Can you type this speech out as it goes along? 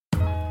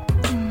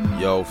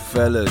Yo,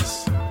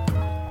 fellas,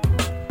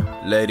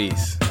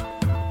 ladies,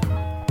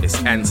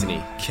 it's Anthony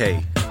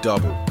K.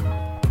 Double,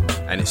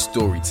 and it's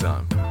story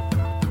time.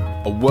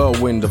 A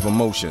whirlwind of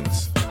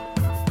emotions.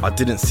 I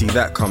didn't see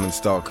that coming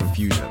style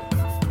confusion.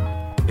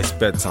 It's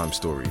bedtime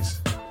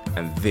stories,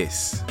 and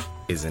this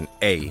is an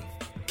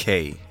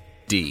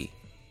AKD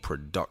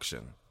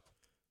production.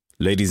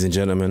 Ladies and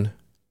gentlemen,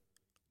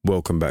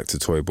 welcome back to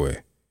Toy Boy.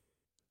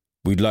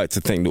 We'd like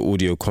to thank the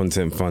Audio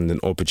Content Fund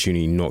and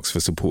Opportunity Knox for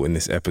supporting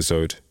this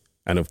episode,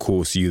 and of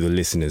course you the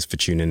listeners for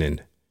tuning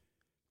in.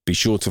 Be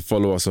sure to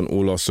follow us on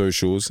all our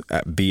socials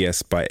at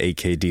BS by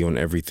AKD on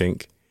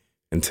everything,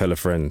 and tell a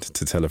friend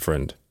to tell a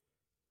friend.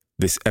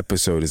 This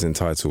episode is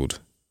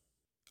entitled,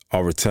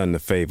 I'll Return the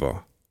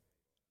Favour.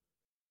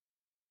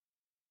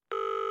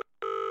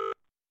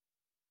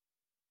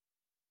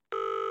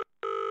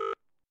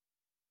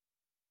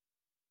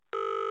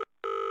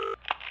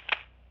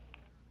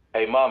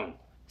 Hey, Mum.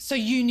 So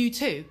you knew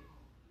too?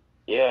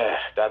 Yeah,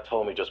 Dad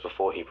told me just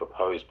before he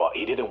proposed, but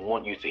he didn't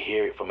want you to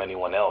hear it from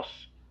anyone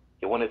else.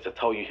 He wanted to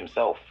tell you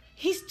himself.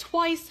 He's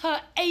twice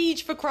her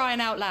age, for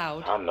crying out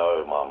loud. I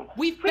know, Mum.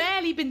 We've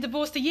barely been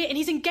divorced a year and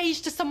he's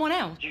engaged to someone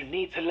else. You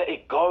need to let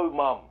it go,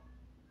 Mum.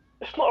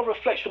 It's not a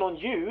reflection on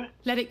you.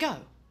 Let it go?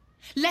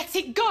 Let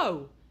it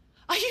go?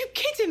 Are you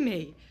kidding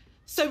me?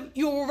 So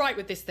you're all right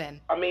with this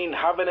then? I mean,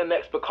 having an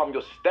ex become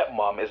your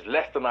stepmom is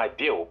less than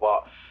ideal,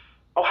 but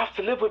I'll have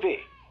to live with it.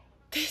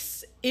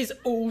 This is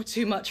all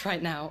too much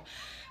right now.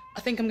 I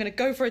think I'm going to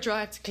go for a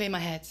drive to clear my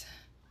head.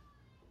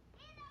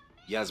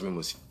 Yasmin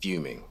was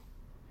fuming.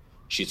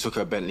 She took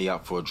her Bentley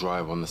out for a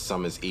drive on the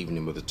summer's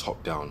evening with the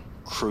top down,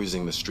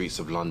 cruising the streets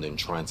of London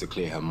trying to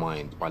clear her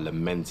mind by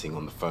lamenting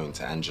on the phone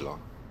to Angela.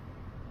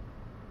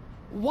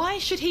 Why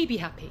should he be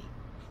happy?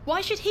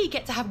 Why should he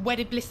get to have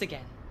wedded bliss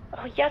again?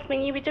 Oh,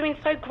 Yasmin, you were doing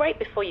so great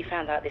before you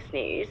found out this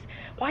news.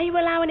 Why are you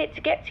allowing it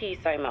to get to you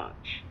so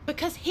much?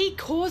 Because he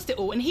caused it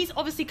all and he's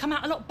obviously come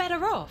out a lot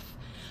better off.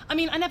 I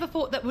mean, I never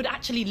thought that would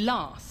actually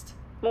last.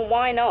 Well,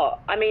 why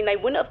not? I mean, they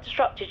wouldn't have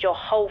disrupted your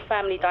whole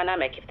family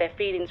dynamic if their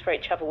feelings for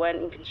each other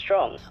weren't even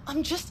strong.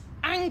 I'm just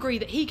angry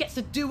that he gets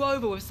to do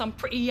over with some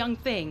pretty young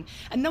thing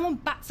and no one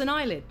bats an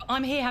eyelid, but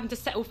I'm here having to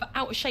settle for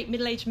out-of-shape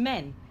middle-aged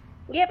men.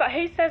 Yeah, but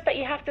who says that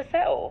you have to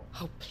settle?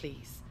 Oh,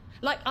 please.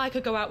 Like I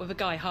could go out with a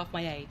guy half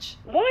my age.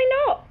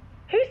 Why not?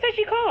 Who says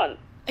you can't?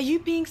 Are you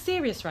being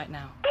serious right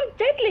now? I'm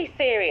deadly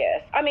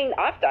serious. I mean,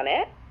 I've done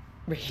it.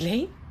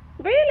 Really?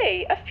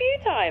 Really? A few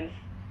times.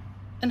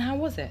 And how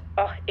was it?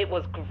 Oh, it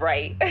was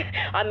great.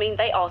 I mean,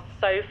 they are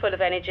so full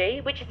of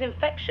energy, which is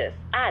infectious,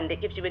 and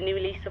it gives you a new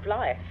lease of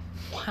life.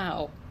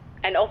 Wow.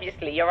 And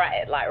obviously you're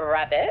at it like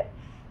rabbits.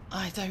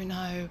 I don't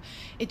know.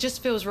 It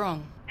just feels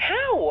wrong.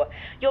 How?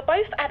 You're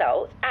both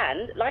adults,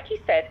 and, like you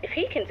said, if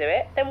he can do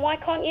it, then why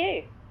can't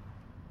you?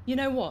 You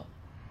know what?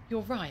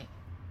 You're right.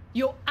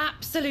 You're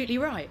absolutely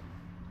right.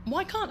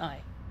 Why can't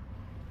I?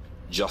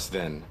 Just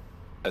then,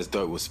 as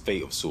though it was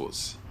fate of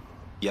sorts,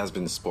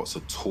 Yasmin spots a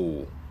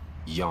tall,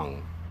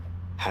 young,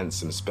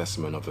 handsome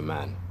specimen of a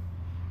man.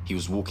 He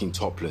was walking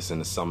topless in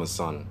the summer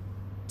sun,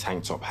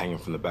 tank top hanging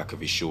from the back of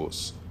his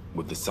shorts,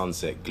 with the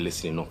sunset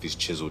glistening off his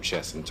chiseled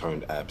chest and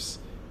toned abs.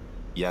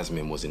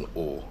 Yasmin was in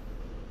awe.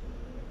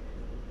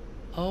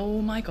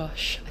 Oh my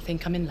gosh, I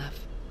think I'm in love.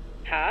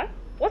 Huh?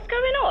 What's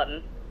going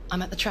on?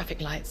 I'm at the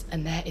traffic lights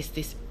and there is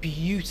this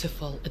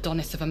beautiful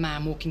Adonis of a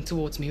man walking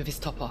towards me with his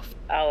top off.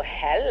 Oh,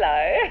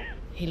 hello.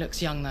 He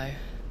looks young though.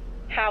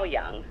 How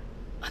young?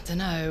 I don't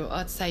know,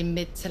 I'd say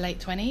mid to late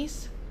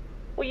 20s.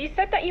 Well, you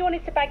said that you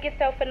wanted to bag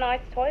yourself a nice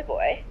toy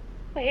boy.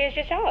 Well, here's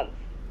your chance.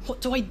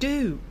 What do I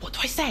do? What do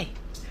I say?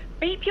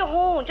 Beep your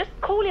horn, just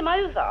call him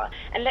over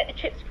and let the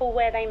chips fall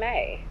where they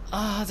may.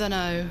 Oh, I don't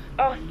know.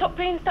 Oh, stop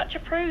being such a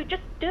prude,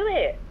 just do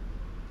it.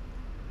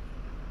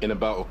 In a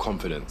bout of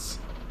confidence,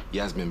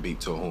 Yasmin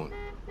beeped her horn.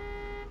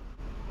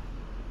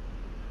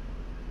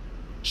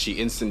 She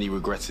instantly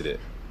regretted it,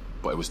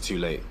 but it was too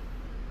late.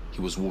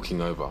 He was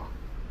walking over.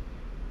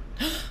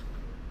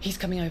 He's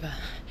coming over.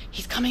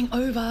 He's coming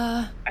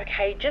over.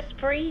 Okay, just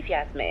breathe,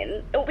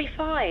 Yasmin. It'll be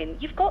fine.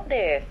 You've got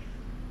this.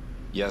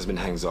 Yasmin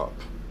hangs up,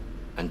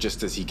 and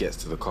just as he gets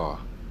to the car...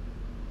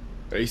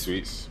 Hey,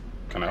 sweets.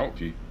 Can I help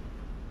you?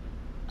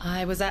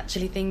 I was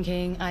actually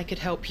thinking I could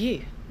help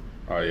you.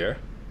 Oh, yeah?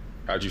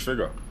 How'd you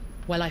figure?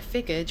 Well, I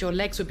figured your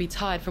legs would be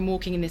tired from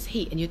walking in this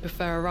heat and you'd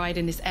prefer a ride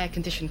in this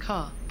air-conditioned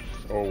car.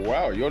 Oh,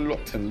 wow. You're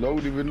locked and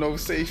loaded with no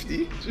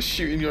safety. Just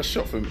shooting your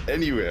shot from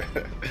anywhere.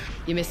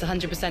 You miss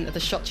 100% of the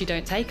shots you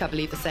don't take, I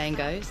believe the saying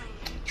goes.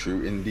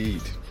 True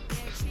indeed.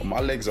 Well, my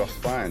legs are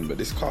fine, but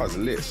this car's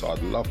lit, so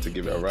I'd love to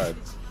give it a ride.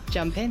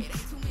 Jump in.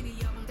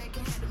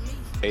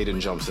 Aiden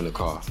jumps in the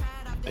car,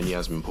 and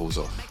Yasmin pulls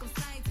off.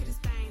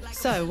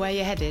 So, where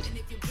you headed?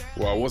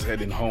 Well, I was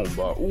heading home,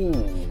 but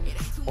ooh,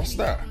 what's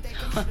that?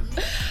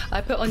 I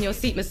put on your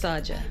seat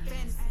massager.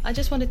 I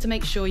just wanted to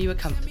make sure you were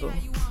comfortable.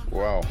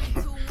 Wow,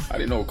 I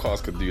didn't know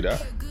cars could do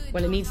that.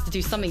 Well, it needs to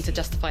do something to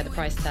justify the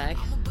price tag.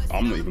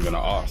 I'm not even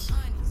gonna ask.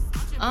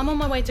 I'm on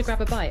my way to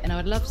grab a bite and I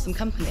would love some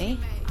company.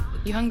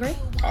 You hungry?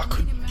 I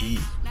could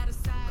eat.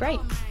 Great.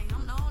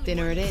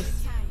 Dinner it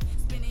is.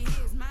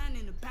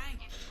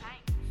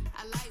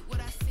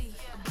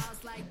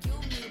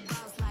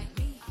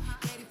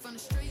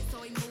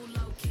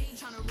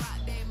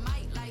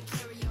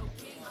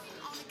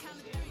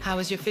 How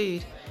was your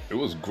food? It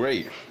was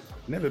great.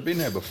 Never been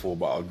here before,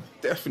 but I'll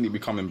definitely be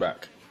coming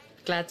back.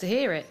 Glad to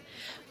hear it.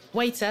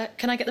 Waiter,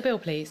 can I get the bill,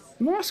 please?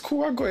 No, that's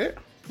cool, I got it.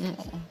 Oh,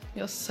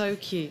 you're so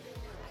cute.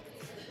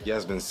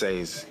 Yasmin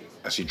says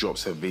as she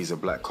drops her Visa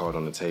black card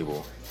on the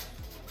table.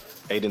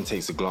 Aiden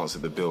takes a glance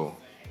at the bill,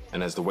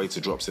 and as the waiter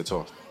drops it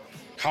off.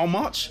 How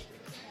much?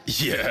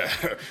 Yeah,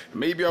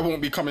 maybe I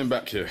won't be coming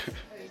back here.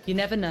 You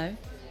never know.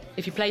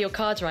 If you play your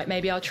cards right,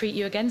 maybe I'll treat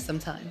you again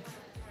sometime.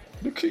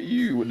 Look at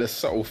you with the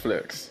subtle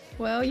flex.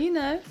 Well, you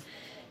know.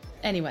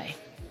 Anyway,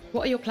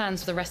 what are your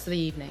plans for the rest of the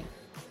evening?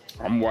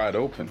 I'm wide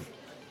open.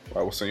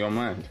 Why, what's on your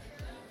mind?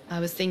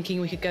 I was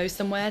thinking we could go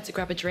somewhere to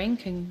grab a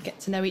drink and get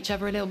to know each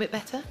other a little bit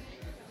better.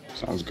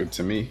 Sounds good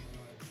to me.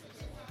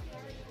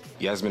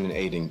 Yasmin and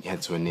Aiden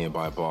head to a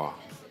nearby bar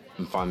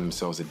and find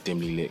themselves a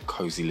dimly lit,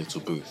 cozy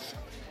little booth.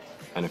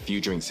 And a few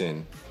drinks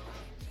in.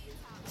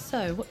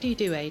 So, what do you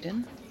do,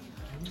 Aiden?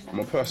 I'm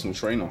a personal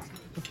trainer.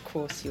 Of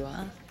course you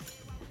are.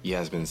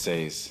 Yasmin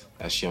says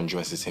as she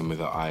undresses him with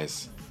her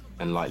eyes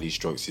and lightly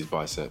strokes his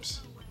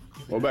biceps.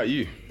 What about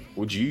you?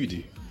 What do you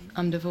do?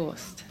 I'm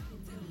divorced.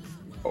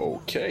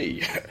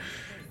 Okay.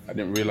 I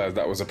didn't realize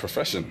that was a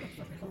profession.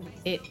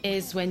 It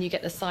is when you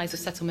get the size of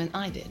settlement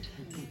I did.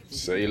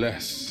 Say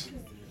less.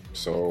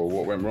 So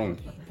what went wrong?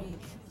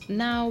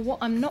 Now, what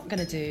I'm not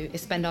going to do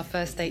is spend our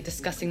first date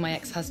discussing my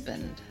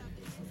ex-husband.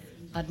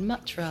 I'd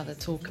much rather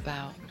talk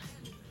about...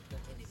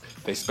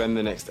 They spend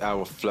the next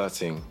hour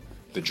flirting,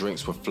 the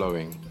drinks were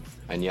flowing,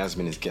 and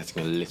Yasmin is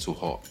getting a little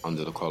hot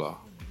under the collar.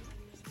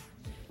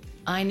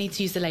 I need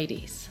to use the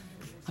ladies.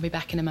 I'll be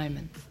back in a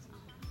moment.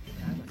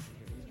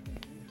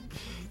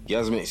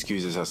 Yasmin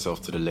excuses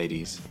herself to the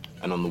ladies,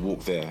 and on the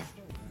walk there,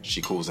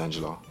 she calls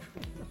Angela.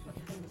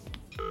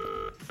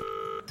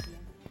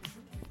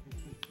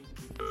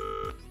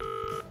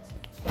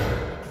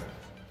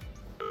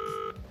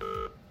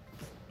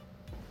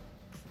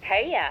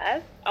 Hey,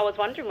 Yaz. I was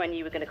wondering when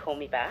you were going to call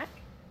me back.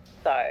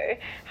 So,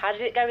 how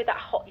did it go with that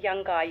hot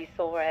young guy you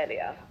saw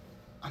earlier?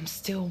 I'm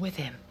still with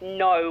him.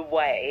 No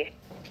way.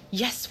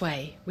 Yes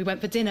way. We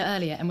went for dinner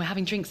earlier and we're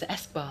having drinks at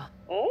Esquire.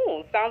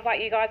 Oh, sounds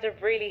like you guys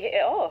have really hit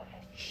it off.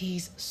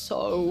 He's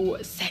so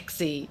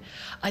sexy.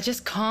 I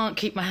just can't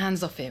keep my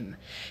hands off him.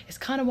 It's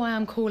kind of why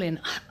I'm calling.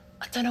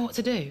 I don't know what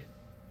to do.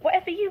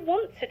 Whatever you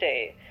want to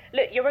do.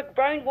 Look, you're a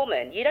grown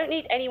woman. You don't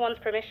need anyone's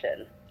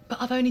permission.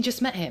 But I've only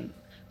just met him.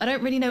 I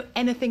don't really know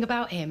anything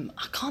about him.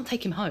 I can't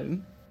take him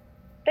home.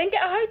 Then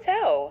get a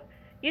hotel.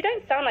 You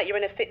don't sound like you're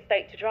in a fit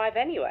state to drive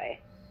anyway.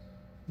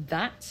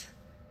 That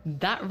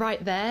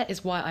right there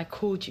is why I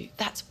called you.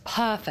 That's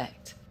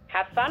perfect.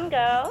 Have fun,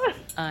 girl.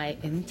 I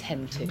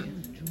intend to.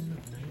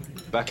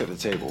 Back at the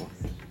table.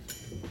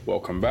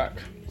 Welcome back.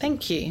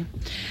 Thank you.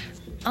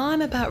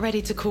 I'm about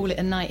ready to call it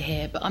a night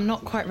here, but I'm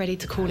not quite ready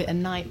to call it a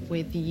night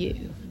with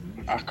you.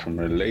 I can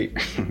relate.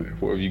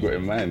 What have you got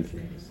in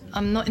mind?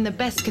 I'm not in the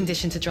best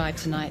condition to drive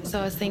tonight, so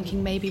I was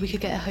thinking maybe we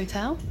could get a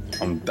hotel?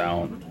 I'm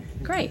down.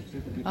 Great.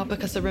 I'll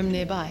book us a room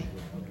nearby.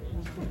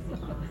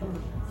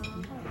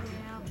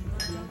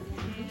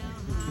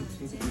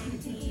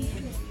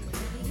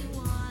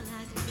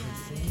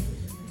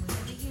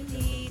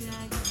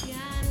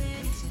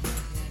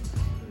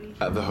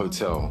 At the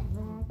hotel,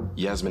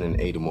 Yasmin and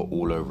Aiden were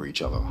all over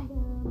each other.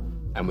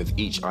 And with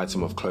each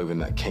item of clothing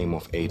that came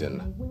off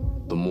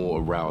Aiden, the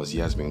more aroused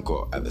Yasmin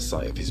got at the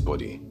sight of his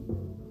body.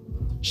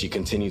 She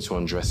continued to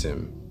undress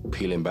him,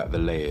 peeling back the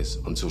layers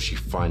until she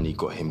finally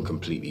got him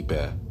completely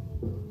bare.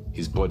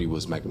 His body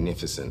was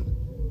magnificent,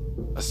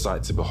 a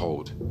sight to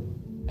behold,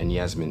 and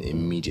Yasmin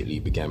immediately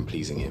began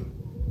pleasing him.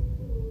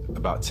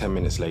 About 10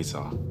 minutes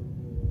later...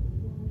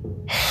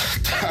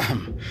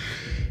 Damn.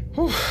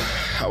 Whew,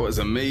 that was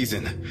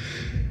amazing.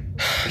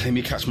 Let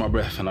me catch my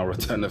breath and I'll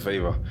return the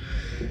favour.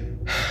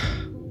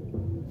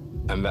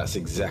 And that's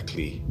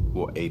exactly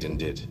what Aiden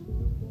did.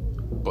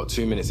 But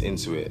 2 minutes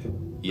into it,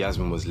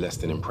 Yasmin was less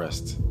than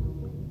impressed.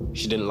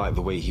 She didn't like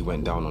the way he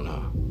went down on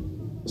her,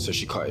 so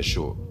she cut it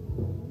short.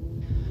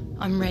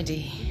 I'm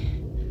ready.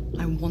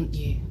 I want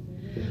you.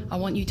 I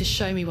want you to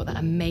show me what that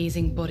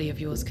amazing body of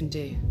yours can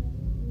do.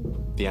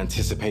 The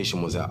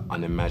anticipation was at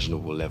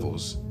unimaginable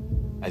levels,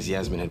 as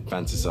Yasmin had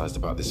fantasized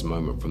about this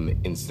moment from the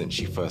instant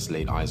she first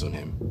laid eyes on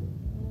him.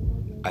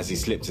 As he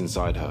slipped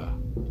inside her,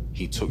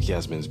 he took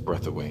Yasmin's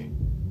breath away.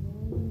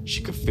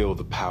 She could feel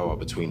the power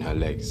between her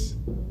legs,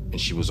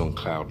 and she was on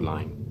cloud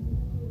 9.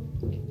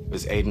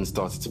 As Aiden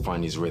started to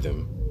find his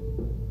rhythm,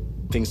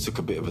 things took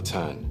a bit of a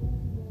turn.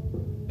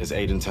 As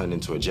Aiden turned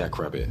into a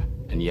jackrabbit,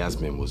 and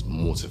Yasmin was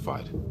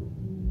mortified.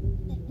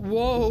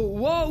 Whoa,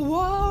 whoa,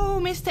 whoa,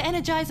 Mr.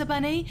 Energizer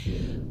Bunny.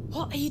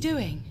 What are you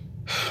doing?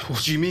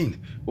 What do you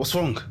mean? What's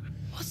wrong?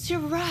 What's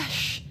your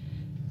rush?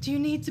 Do you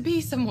need to be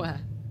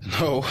somewhere?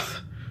 No,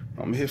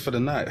 I'm here for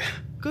the night.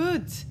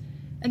 Good.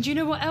 And do you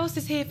know what else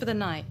is here for the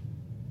night?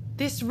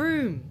 This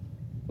room.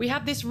 We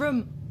have this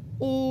room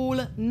all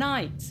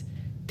night.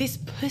 This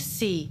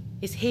pussy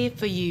is here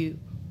for you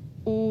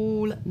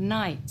all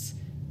night.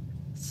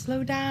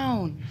 Slow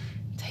down.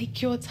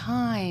 Take your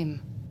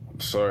time. I'm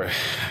sorry.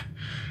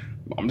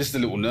 I'm just a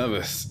little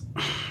nervous.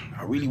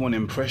 I really want to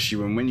impress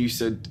you, and when you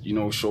said,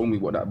 show me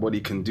what that body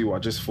can do, I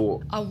just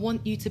thought... I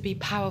want you to be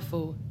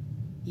powerful,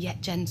 yet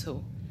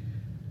gentle.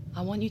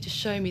 I want you to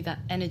show me that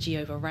energy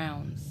over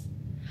rounds.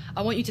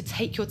 I want you to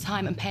take your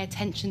time and pay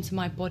attention to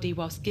my body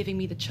whilst giving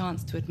me the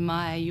chance to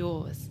admire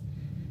yours.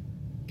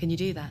 Can you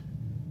do that?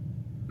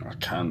 I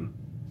can.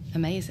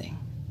 Amazing.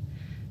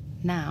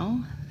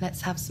 Now,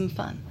 let's have some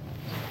fun.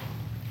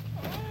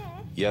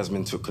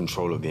 Yasmin took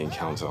control of the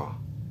encounter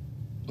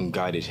and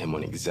guided him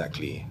on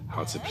exactly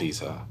how to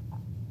please her.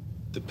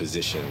 The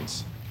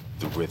positions,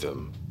 the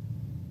rhythm,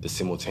 the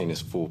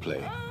simultaneous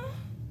foreplay,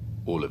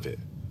 all of it.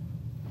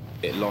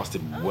 It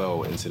lasted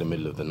well into the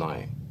middle of the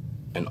night,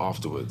 and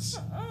afterwards,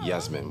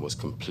 Yasmin was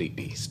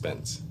completely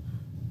spent.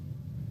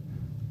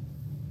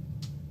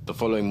 The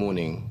following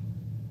morning,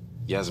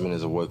 Yasmin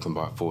is awoken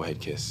by a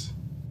forehead kiss.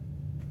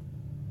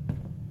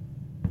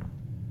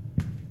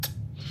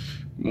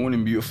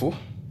 Morning, beautiful.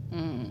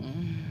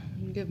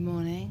 Good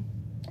morning.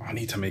 I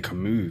need to make a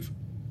move.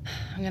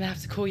 I'm gonna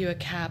have to call you a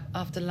cab.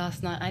 After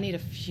last night, I need a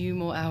few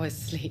more hours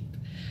sleep.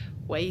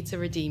 Way to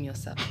redeem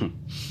yourself.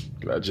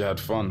 Glad you had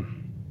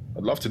fun.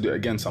 I'd love to do it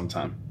again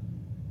sometime.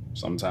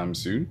 Sometime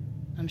soon.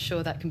 I'm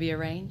sure that can be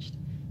arranged.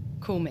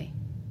 Call me.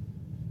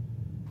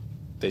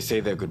 They say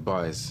their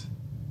goodbyes,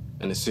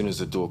 and as soon as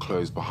the door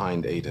closed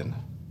behind Aiden,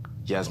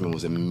 Yasmin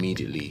was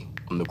immediately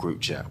on the group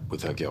chat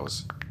with her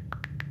girls.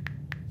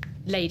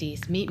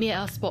 Ladies, meet me at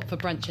our spot for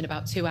brunch in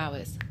about 2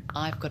 hours.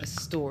 I've got a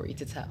story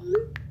to tell.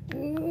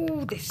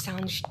 Ooh, this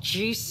sounds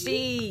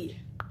juicy.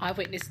 I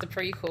witnessed the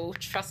prequel.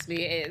 Trust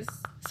me, it is.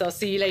 So I'll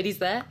see you ladies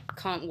there.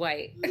 Can't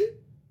wait.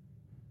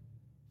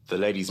 The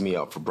ladies meet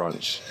up for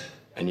brunch,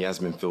 and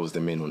Yasmin fills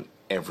them in on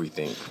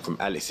everything from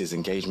Alex's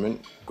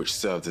engagement, which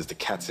served as the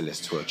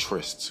catalyst to her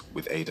tryst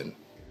with Aiden.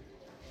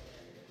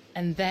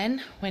 And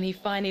then, when he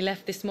finally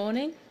left this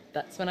morning,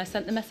 that's when I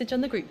sent the message on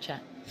the group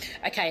chat.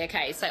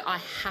 Okay, so I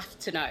have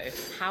to know.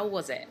 How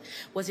was it?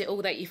 Was it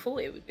all that you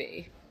thought it would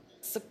be?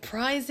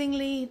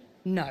 Surprisingly,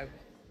 no.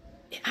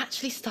 It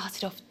actually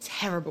started off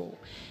terrible.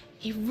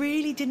 He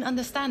really didn't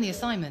understand the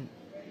assignment.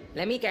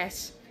 Let me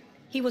guess.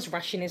 He was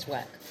rushing his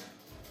work.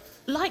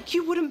 Like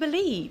you wouldn't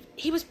believe.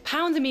 He was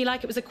pounding me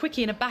like it was a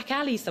quickie in a back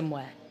alley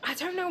somewhere. I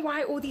don't know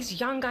why all these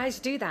young guys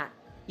do that.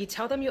 You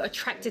tell them you're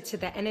attracted to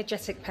their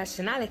energetic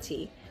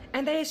personality,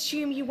 and they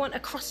assume you want a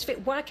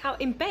CrossFit workout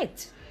in bed.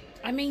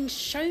 I mean,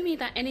 show me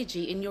that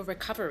energy in your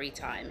recovery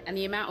time and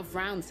the amount of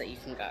rounds that you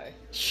can go.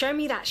 Show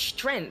me that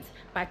strength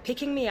by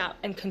picking me up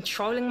and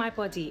controlling my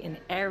body in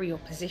aerial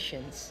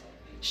positions.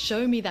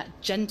 Show me that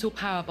gentle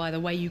power by the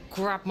way you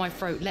grab my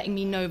throat, letting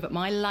me know that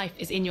my life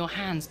is in your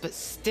hands, but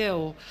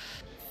still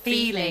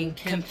feeling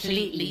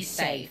completely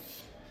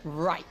safe.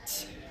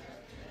 Right.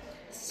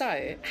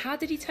 So, how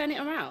did he turn it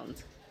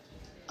around?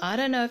 I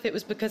don't know if it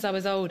was because I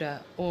was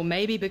older, or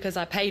maybe because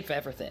I paid for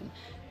everything,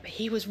 but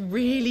he was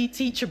really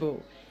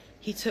teachable.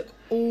 He took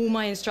all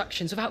my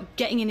instructions without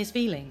getting in his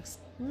feelings.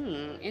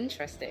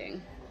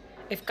 Interesting.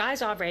 If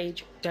guys our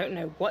age don't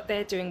know what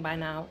they're doing by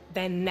now,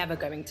 they're never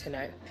going to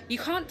know. You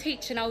can't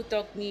teach an old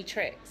dog new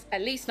tricks,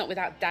 at least not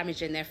without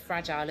damaging their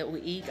fragile little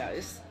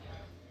egos.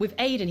 With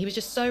Aiden, he was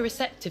just so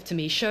receptive to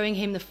me, showing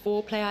him the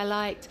foreplay I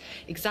liked,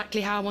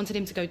 exactly how I wanted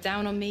him to go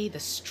down on me, the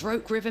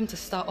stroke rhythm to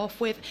start off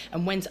with,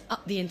 and when to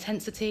up the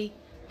intensity.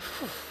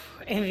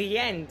 In the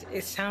end,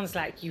 it sounds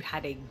like you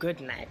had a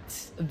good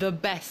night. The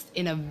best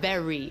in a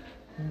very,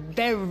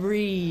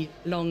 very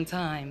long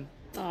time.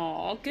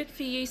 Oh, good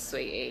for you,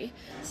 sweetie.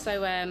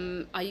 So,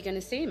 are you going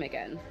to see him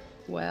again?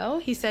 Well,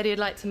 he said he'd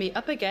like to meet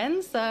up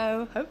again,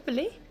 so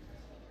hopefully.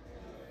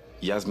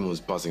 Yasmin was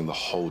buzzing the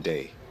whole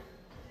day.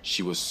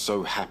 She was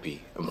so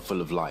happy and full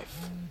of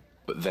life.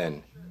 But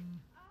then...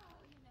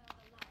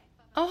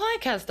 Oh, hi,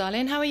 Kaz,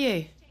 darling. How are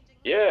you?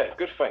 Yeah,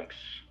 good, thanks.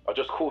 I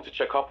just called to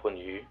check up on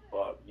you,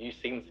 but you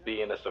seem to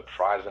be in a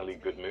surprisingly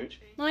good mood.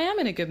 I am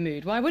in a good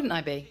mood. Why wouldn't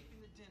I be?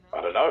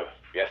 I don't know.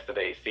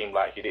 Yesterday it seemed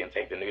like you didn't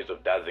take the news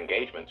of Dad's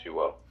engagement too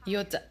well.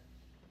 Your dad...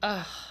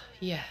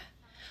 yeah.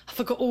 I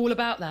forgot all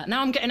about that.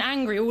 Now I'm getting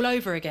angry all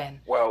over again.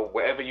 Well,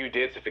 whatever you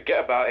did to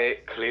forget about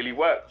it clearly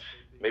worked.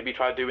 Maybe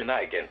try doing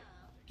that again.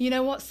 You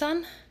know what,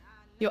 son?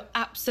 You're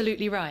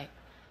absolutely right.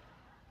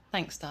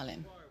 Thanks,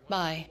 darling.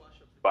 Bye.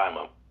 Bye,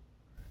 Mum.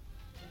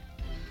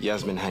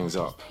 Yasmin hangs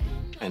up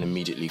and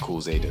immediately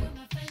calls Aiden.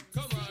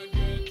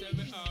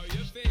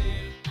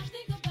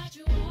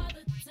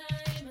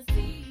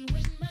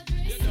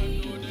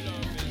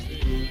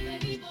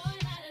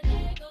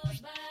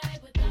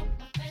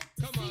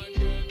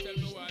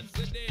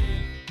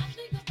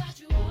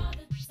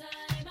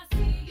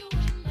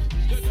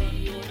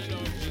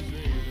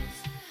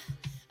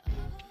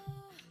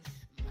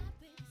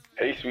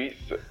 Hey, sweets.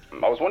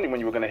 I was wondering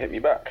when you were going to hit me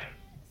back.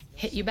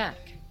 Hit you back?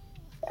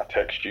 I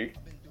text you.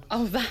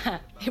 Oh,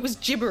 that. It was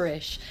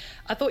gibberish.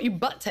 I thought you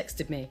butt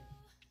texted me.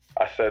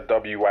 I said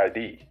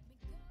WYD.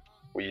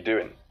 What are you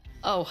doing?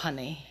 Oh,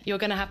 honey, you're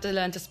going to have to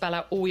learn to spell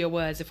out all your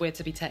words if we're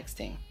to be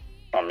texting.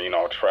 I mean,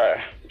 I'll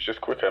try. It's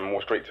just quicker and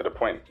more straight to the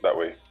point that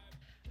way.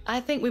 I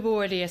think we've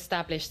already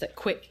established that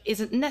quick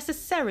isn't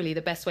necessarily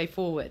the best way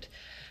forward.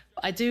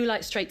 I do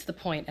like straight to the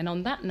point, and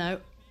on that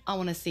note, I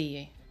want to see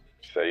you.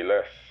 Say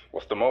less.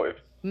 What's the motive?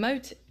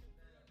 Motive?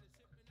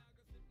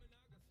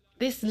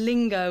 This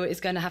lingo is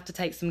going to have to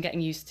take some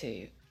getting used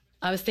to.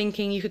 I was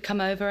thinking you could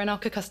come over and I'll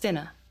cook us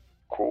dinner.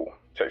 Cool.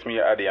 Text me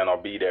your Addy and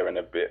I'll be there in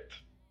a bit.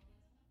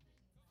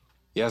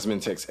 Yasmin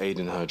texts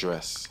Aiden her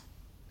address,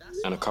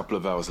 and a couple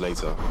of hours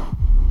later...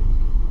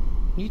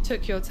 You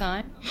took your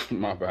time.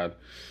 My bad.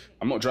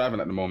 I'm not driving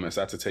at the moment,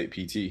 so I had to take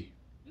PT.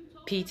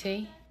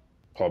 PT?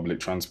 Public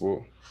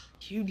transport.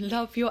 You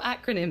love your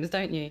acronyms,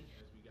 don't you?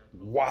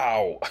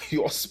 Wow,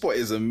 your spot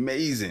is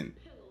amazing.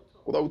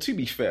 Although, to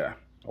be fair,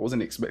 I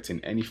wasn't expecting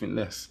anything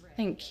less.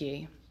 Thank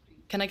you.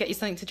 Can I get you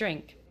something to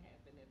drink?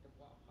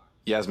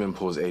 Yasmin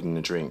pours Aiden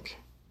a drink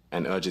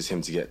and urges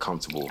him to get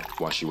comfortable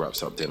while she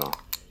wraps up dinner.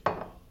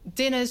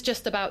 Dinner's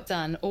just about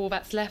done. All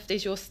that's left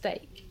is your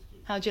steak.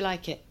 How'd you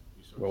like it?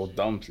 Well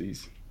done,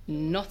 please.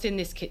 Not in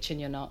this kitchen,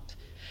 you're not.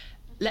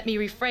 Let me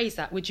rephrase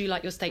that. Would you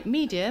like your steak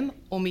medium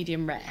or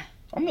medium rare?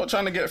 I'm not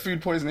trying to get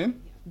food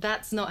poisoning.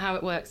 That's not how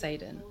it works,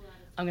 Aiden.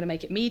 I'm going to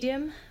make it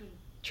medium.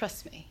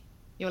 Trust me,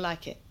 you'll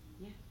like it.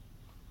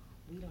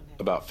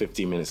 About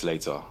 15 minutes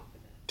later,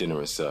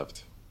 dinner is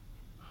served.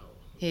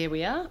 Here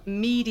we are.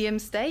 Medium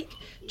steak,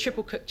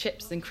 triple cooked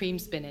chips and cream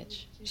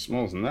spinach.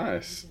 Smells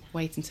nice.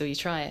 Wait until you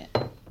try it.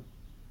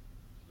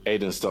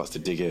 Aiden starts to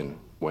dig in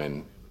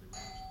when...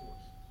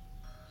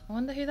 I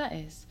wonder who that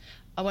is.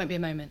 I won't be a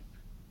moment.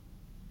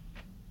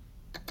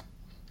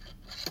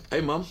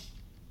 Hey, Mum.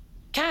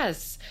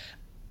 Kaz!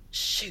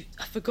 Shoot,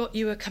 I forgot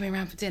you were coming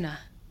round for dinner.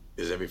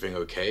 Is everything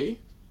okay?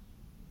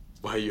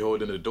 Why are you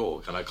holding the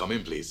door? Can I come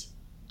in, please?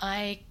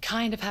 I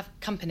kind of have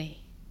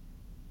company.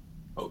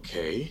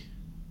 Okay.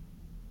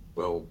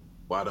 Well,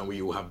 why don't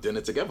we all have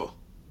dinner together?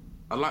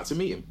 I'd like to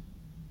meet him.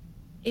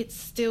 It's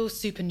still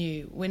super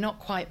new. We're not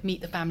quite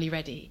meet the family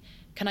ready.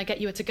 Can I get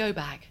you a to-go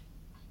bag?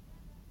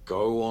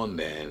 Go on,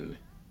 then.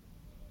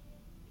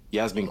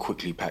 Yasmin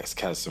quickly packs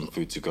Kaz some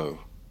food to go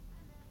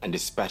and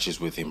dispatches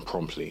with him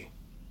promptly.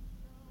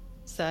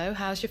 So,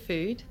 how's your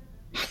food?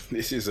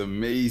 This is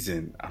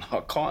amazing. And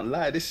I can't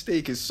lie, this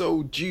steak is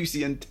so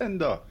juicy and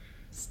tender.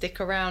 Stick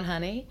around,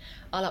 honey.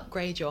 I'll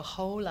upgrade your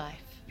whole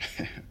life.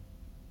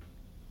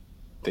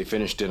 They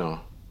finish dinner,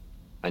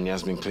 and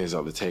Yasmin clears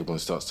out the table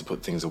and starts to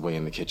put things away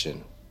in the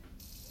kitchen.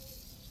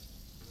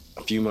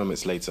 A few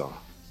moments later,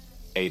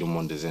 Aiden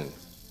wanders in.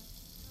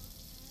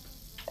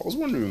 I was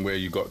wondering where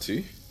you got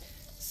to.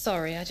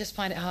 Sorry, I just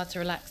find it hard to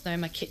relax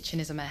knowing my kitchen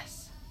is a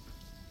mess.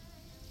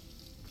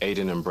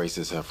 Aiden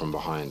embraces her from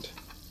behind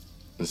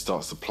and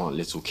starts to plant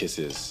little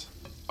kisses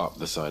up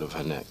the side of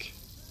her neck.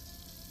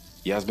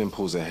 Yasmin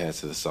pulls her hair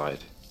to the side,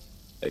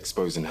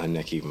 exposing her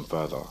neck even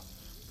further.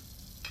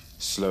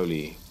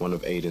 Slowly, one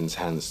of Aiden's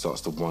hands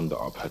starts to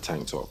wander up her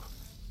tank top,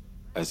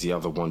 as the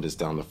other wanders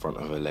down the front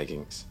of her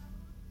leggings.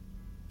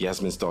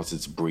 Yasmin started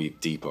to breathe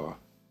deeper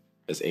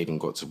as Aiden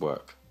got to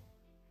work,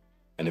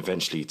 and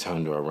eventually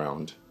turned her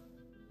around,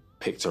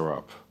 picked her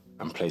up,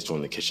 and placed her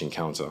on the kitchen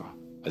counter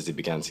as they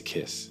began to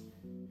kiss.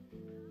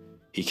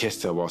 He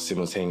kissed her while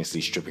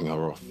simultaneously stripping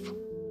her off.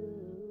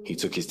 He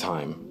took his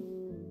time,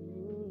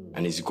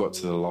 and as he got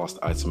to the last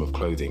item of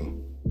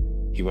clothing,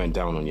 he went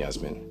down on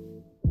Yasmin,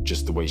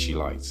 just the way she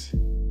liked.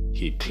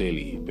 He had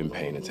clearly been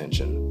paying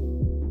attention.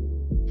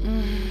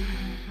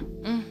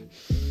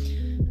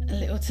 A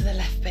little to the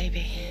left,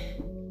 baby.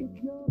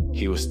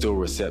 He was still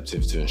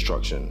receptive to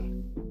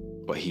instruction,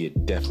 but he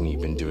had definitely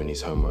been doing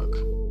his homework,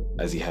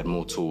 as he had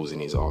more tools in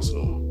his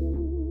arsenal.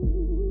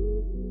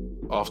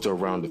 After a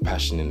round of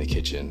passion in the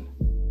kitchen,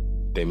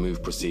 they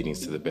moved proceedings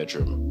to the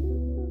bedroom.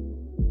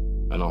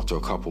 And after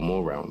a couple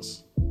more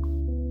rounds...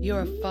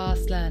 You're a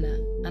fast learner,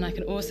 and I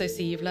can also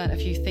see you've learnt a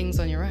few things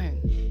on your own.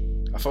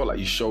 I felt like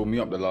you showed me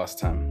up the last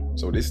time,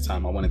 so this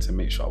time I wanted to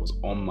make sure I was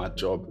on my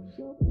job.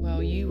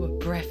 Well, you were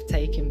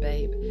breathtaking,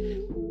 babe.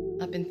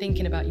 I've been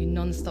thinking about you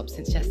non-stop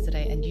since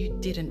yesterday, and you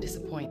didn't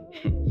disappoint.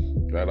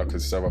 Glad I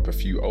could serve up a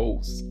few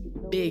O's.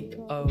 Big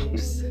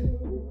O's.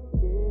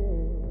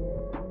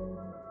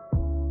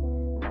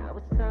 Now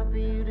it's time for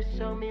you to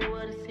show me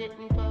what it's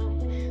hitting for.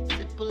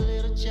 Sip a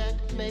little Jack,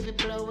 maybe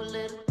blow a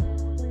little.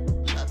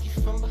 Love you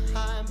from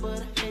behind,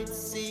 but I hate to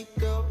see you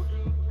go.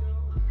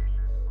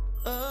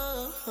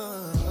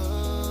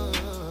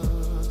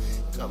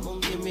 Come on,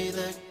 give me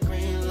that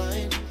green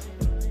light.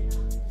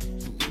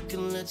 You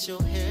can let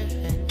your hair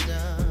hang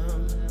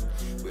down,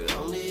 but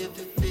only if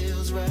it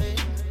feels right.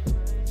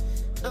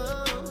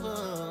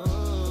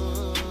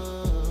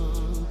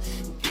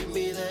 Give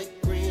me that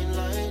green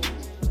light.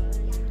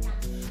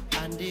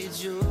 I need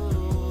you.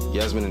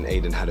 Yasmin and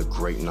Aiden had a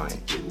great night,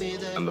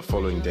 and the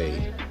following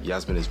day,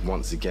 Yasmin is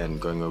once again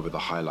going over the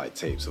highlight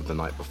tapes of the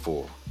night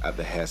before at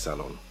the hair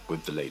salon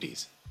with the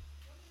ladies.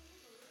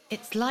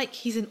 It's like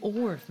he's in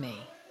awe of me.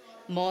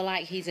 More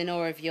like he's in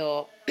awe of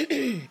your...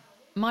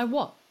 My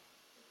what?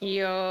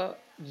 Your,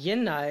 you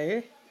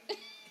know.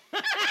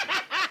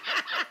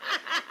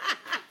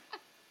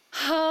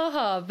 Ha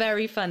ha,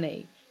 very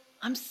funny.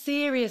 I'm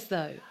serious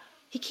though.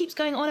 He keeps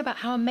going on about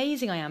how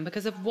amazing I am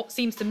because of what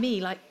seems to me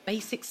like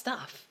basic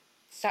stuff.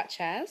 Such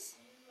as?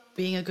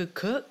 being a good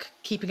cook,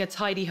 keeping a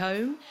tidy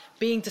home,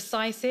 being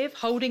decisive,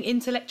 holding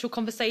intellectual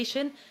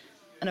conversation,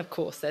 and of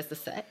course there's the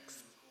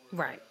sex.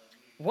 Right.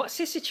 What's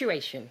his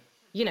situation?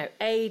 You know,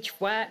 age,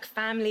 work,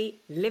 family,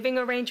 living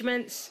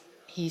arrangements?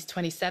 He's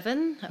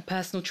 27, a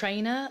personal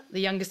trainer,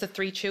 the youngest of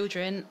 3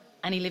 children,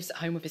 and he lives at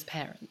home with his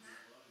parents.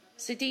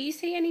 So do you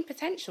see any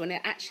potential in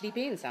it actually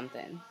being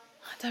something?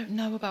 I don't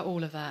know about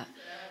all of that.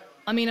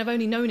 I mean, I've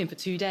only known him for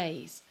 2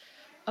 days.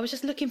 I was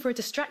just looking for a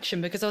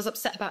distraction because I was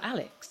upset about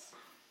Alex.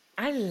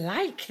 I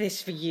like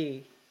this for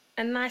you.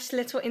 A nice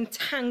little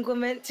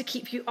entanglement to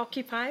keep you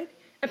occupied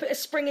and put a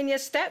spring in your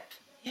step.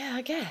 Yeah,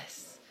 I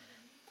guess.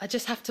 I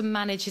just have to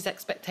manage his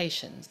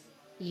expectations.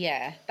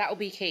 Yeah, that'll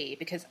be key,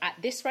 because at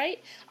this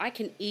rate, I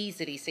can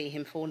easily see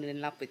him falling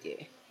in love with you.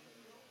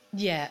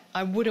 Yeah,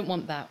 I wouldn't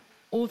want that.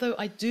 Although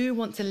I do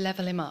want to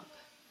level him up.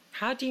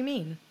 How do you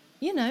mean?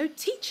 You know,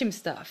 teach him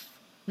stuff.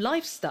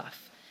 Life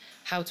stuff.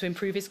 How to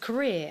improve his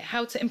career,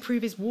 how to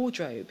improve his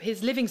wardrobe,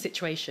 his living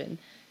situation,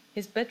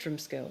 his bedroom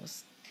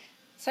skills.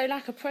 So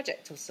like a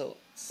project of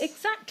sorts?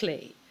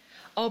 Exactly.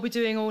 I'll be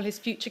doing all his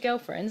future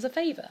girlfriends a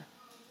favour.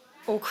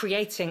 Or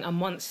creating a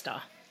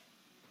monster.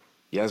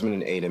 Yasmin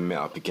and Aiden met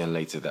up again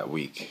later that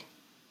week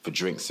for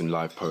drinks and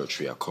live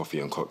poetry at Coffee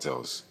and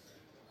Cocktails.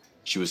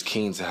 She was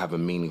keen to have a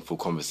meaningful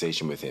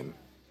conversation with him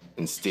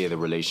and steer the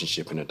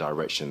relationship in a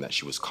direction that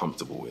she was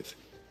comfortable with.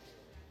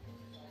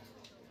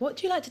 What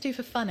do you like to do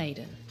for fun,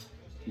 Aiden?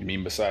 You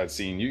mean besides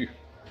seeing you?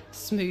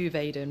 Smooth,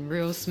 Aiden,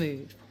 real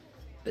smooth.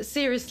 But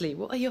seriously,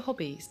 what are your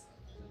hobbies?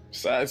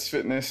 Besides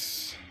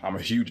fitness, I'm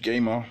a huge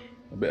gamer,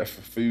 a bit of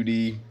a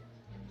foodie,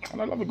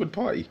 and I love a good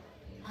party.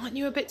 Aren't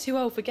you a bit too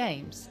old for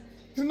games?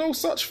 There's no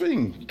such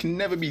thing. You can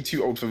never be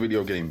too old for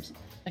video games.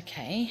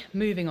 Okay,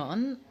 moving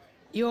on.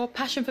 Your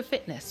passion for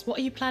fitness, what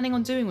are you planning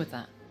on doing with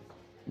that?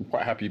 I'm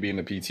quite happy being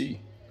a PT.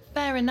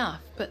 Fair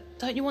enough, but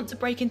don't you want to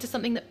break into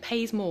something that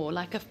pays more,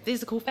 like a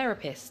physical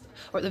therapist?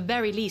 Or at the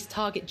very least,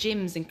 target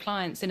gyms and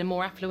clients in a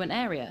more affluent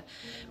area,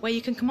 where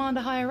you can command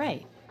a higher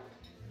rate?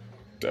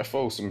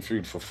 Defo some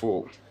food for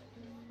thought.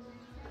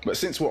 But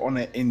since we're on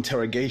an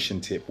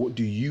interrogation tip, what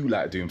do you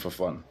like doing for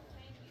fun?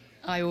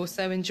 I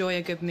also enjoy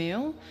a good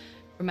meal,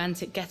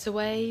 romantic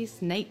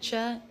getaways,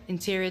 nature,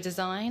 interior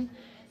design,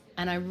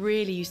 and I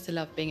really used to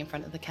love being in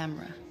front of the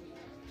camera.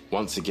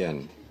 Once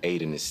again,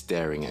 Aiden is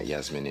staring at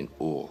Yasmin in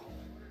awe.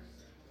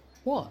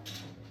 What?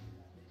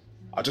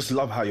 I just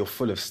love how you're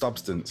full of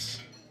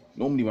substance.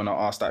 Normally when I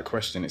ask that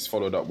question, it's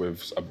followed up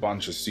with a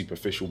bunch of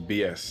superficial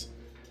BS.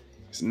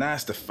 It's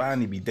nice to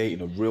finally be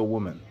dating a real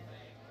woman.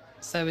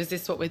 So is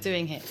this what we're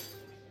doing here?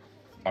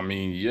 I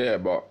mean, yeah,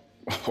 but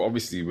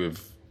obviously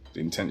with the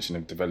intention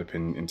of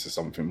developing into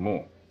something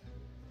more.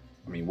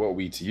 I mean, what are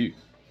we to you?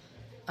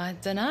 I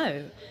don't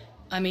know.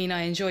 I mean,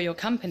 I enjoy your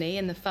company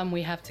and the fun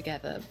we have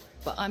together,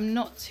 but I'm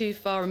not too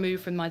far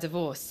removed from my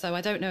divorce, so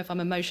I don't know if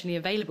I'm emotionally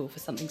available for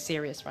something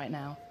serious right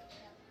now.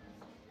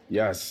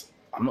 Yas,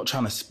 I'm not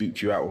trying to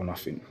spook you out or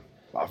nothing,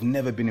 but I've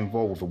never been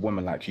involved with a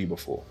woman like you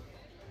before.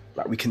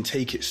 Like, we can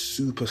take it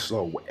super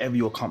slow, whatever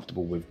you're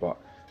comfortable with, but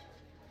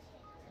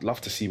I'd love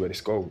to see where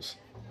this goes.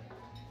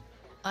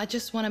 I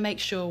just want to make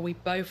sure we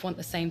both want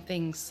the same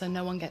things so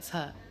no one gets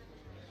hurt.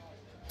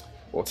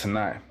 Well,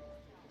 tonight,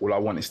 all I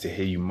want is to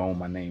hear you moan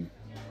my name.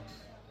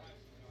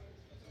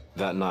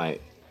 That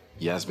night,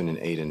 Yasmin and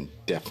Aiden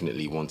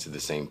definitely wanted the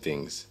same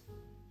things.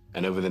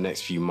 And over the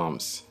next few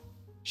months,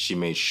 she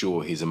made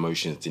sure his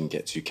emotions didn't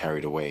get too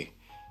carried away,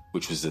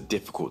 which was a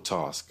difficult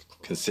task,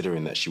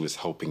 considering that she was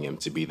helping him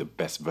to be the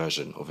best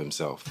version of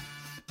himself.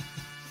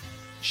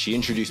 She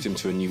introduced him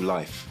to a new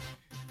life.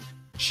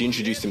 She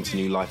introduced him to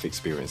new life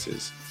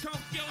experiences,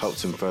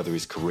 helped him further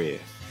his career,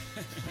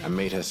 and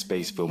made her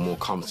space feel more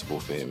comfortable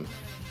for him,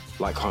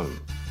 like home.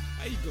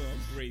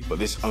 But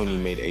this only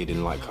made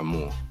Aiden like her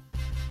more.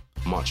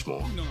 Much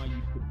more.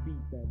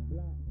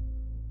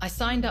 I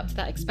signed up to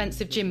that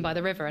expensive gym by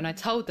the river and I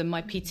told them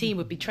my PT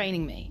would be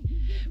training me.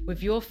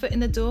 With your foot in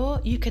the door,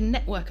 you can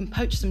network and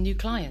poach some new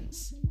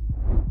clients.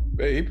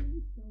 Babe,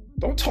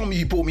 don't tell me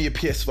you bought me a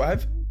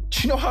PS5.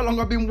 Do you know how long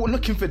I've been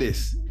looking for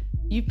this?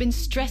 You've been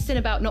stressing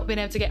about not being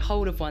able to get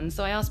hold of one,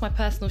 so I asked my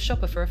personal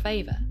shopper for a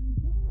favour.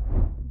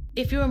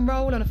 If you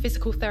enroll on a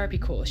physical therapy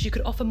course, you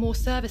could offer more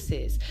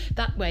services.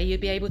 That way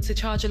you'd be able to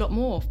charge a lot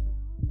more.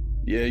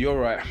 Yeah, you're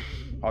right.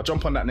 I'll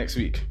jump on that next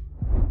week.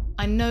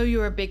 I know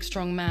you're a big,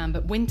 strong man,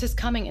 but winter's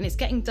coming and it's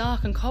getting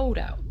dark and cold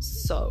out.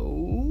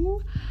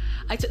 So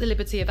I took the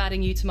liberty of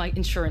adding you to my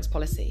insurance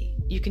policy.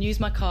 You can use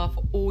my car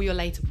for all your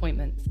late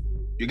appointments.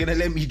 You're gonna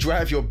let me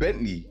drive your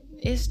Bentley?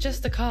 It's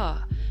just a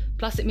car.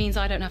 Plus it means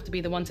I don't have to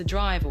be the one to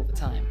drive all the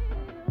time.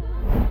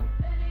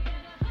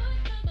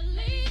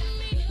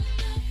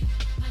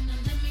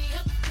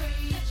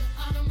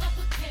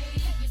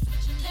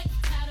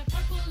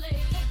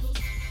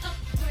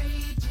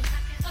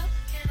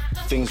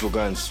 Things were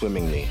going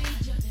swimmingly.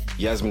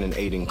 Yasmin and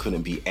Aiden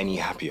couldn't be any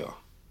happier.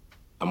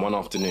 And one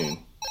afternoon...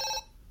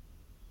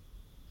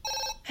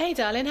 Hey,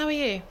 darling, how are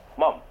you?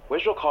 Mum,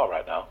 where's your car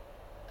right now?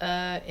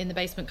 In the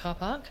basement car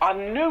park. I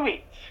knew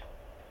it!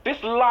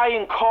 This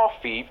lying car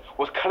thief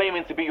was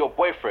claiming to be your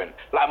boyfriend,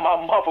 like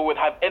my mother would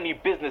have any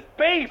business.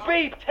 Babe,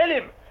 tell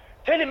him.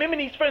 Tell him and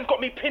his friends got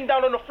me pinned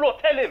down on the floor,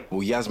 tell him.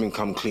 Will Yasmin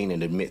come clean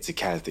and admit to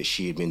Kaz that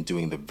she had been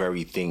doing the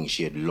very thing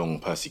she had long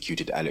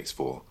persecuted Alex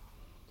for?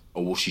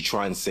 Or will she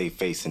try and save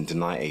face and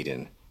deny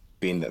Aiden,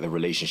 being that the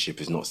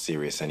relationship is not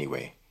serious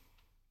anyway?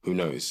 Who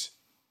knows?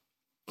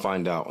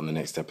 Find out on the next episode.